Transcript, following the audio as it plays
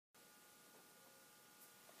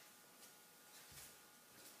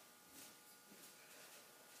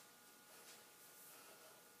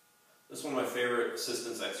This is one of my favorite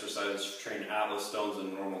assistance exercises for training atlas stones in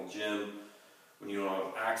a normal gym. When you don't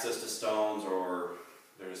have access to stones or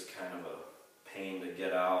there's kind of a pain to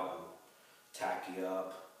get out and tack you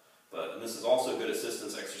up. But this is also a good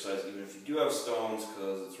assistance exercise even if you do have stones,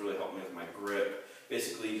 because it's really helped me with my grip.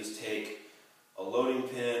 Basically you just take a loading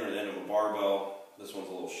pin or the end of a barbell. This one's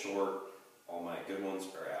a little short. All my good ones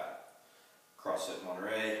are at CrossFit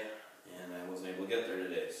Monterey, and I wasn't able to get there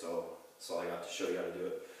today, so that's all I got to show you how to do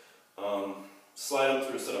it. Slide them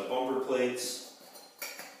through a set of bumper plates.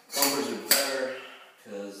 Bumpers are better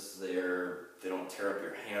because they don't tear up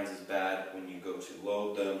your hands as bad when you go to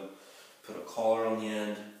load them. Put a collar on the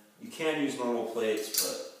end. You can use normal plates,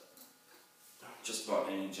 but just about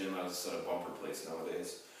any gym has a set of bumper plates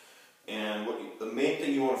nowadays. And the main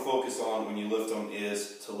thing you want to focus on when you lift them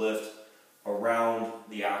is to lift around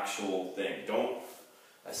the actual thing.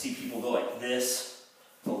 I see people go like this,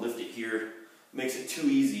 they'll lift it here, makes it too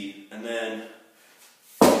easy, and then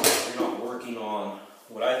you're not working on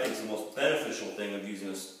what I think is the most beneficial thing of using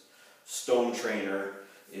a stone trainer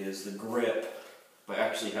is the grip by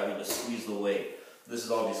actually having to squeeze the weight. This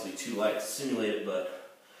is obviously too light to simulate it,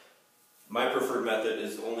 but my preferred method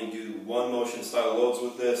is to only do one motion style loads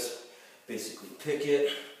with this. Basically pick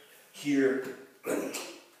it here,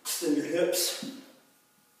 extend your hips,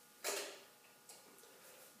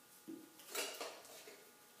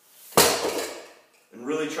 and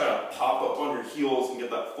really try to pop up on your heels and get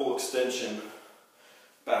that full extension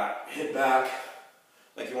back, hit back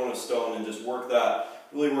like you want a stone, and just work that.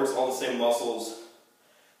 It really works all the same muscles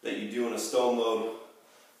that you do in a stone load.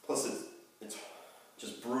 Plus it's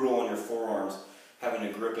just brutal on your forearms having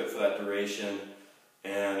to grip it for that duration.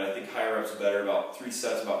 And I think higher reps are better, about 3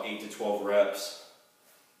 sets, about 8 to 12 reps.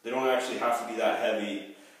 They don't actually have to be that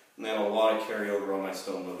heavy, and they have a lot of carryover on my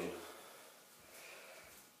stone loading.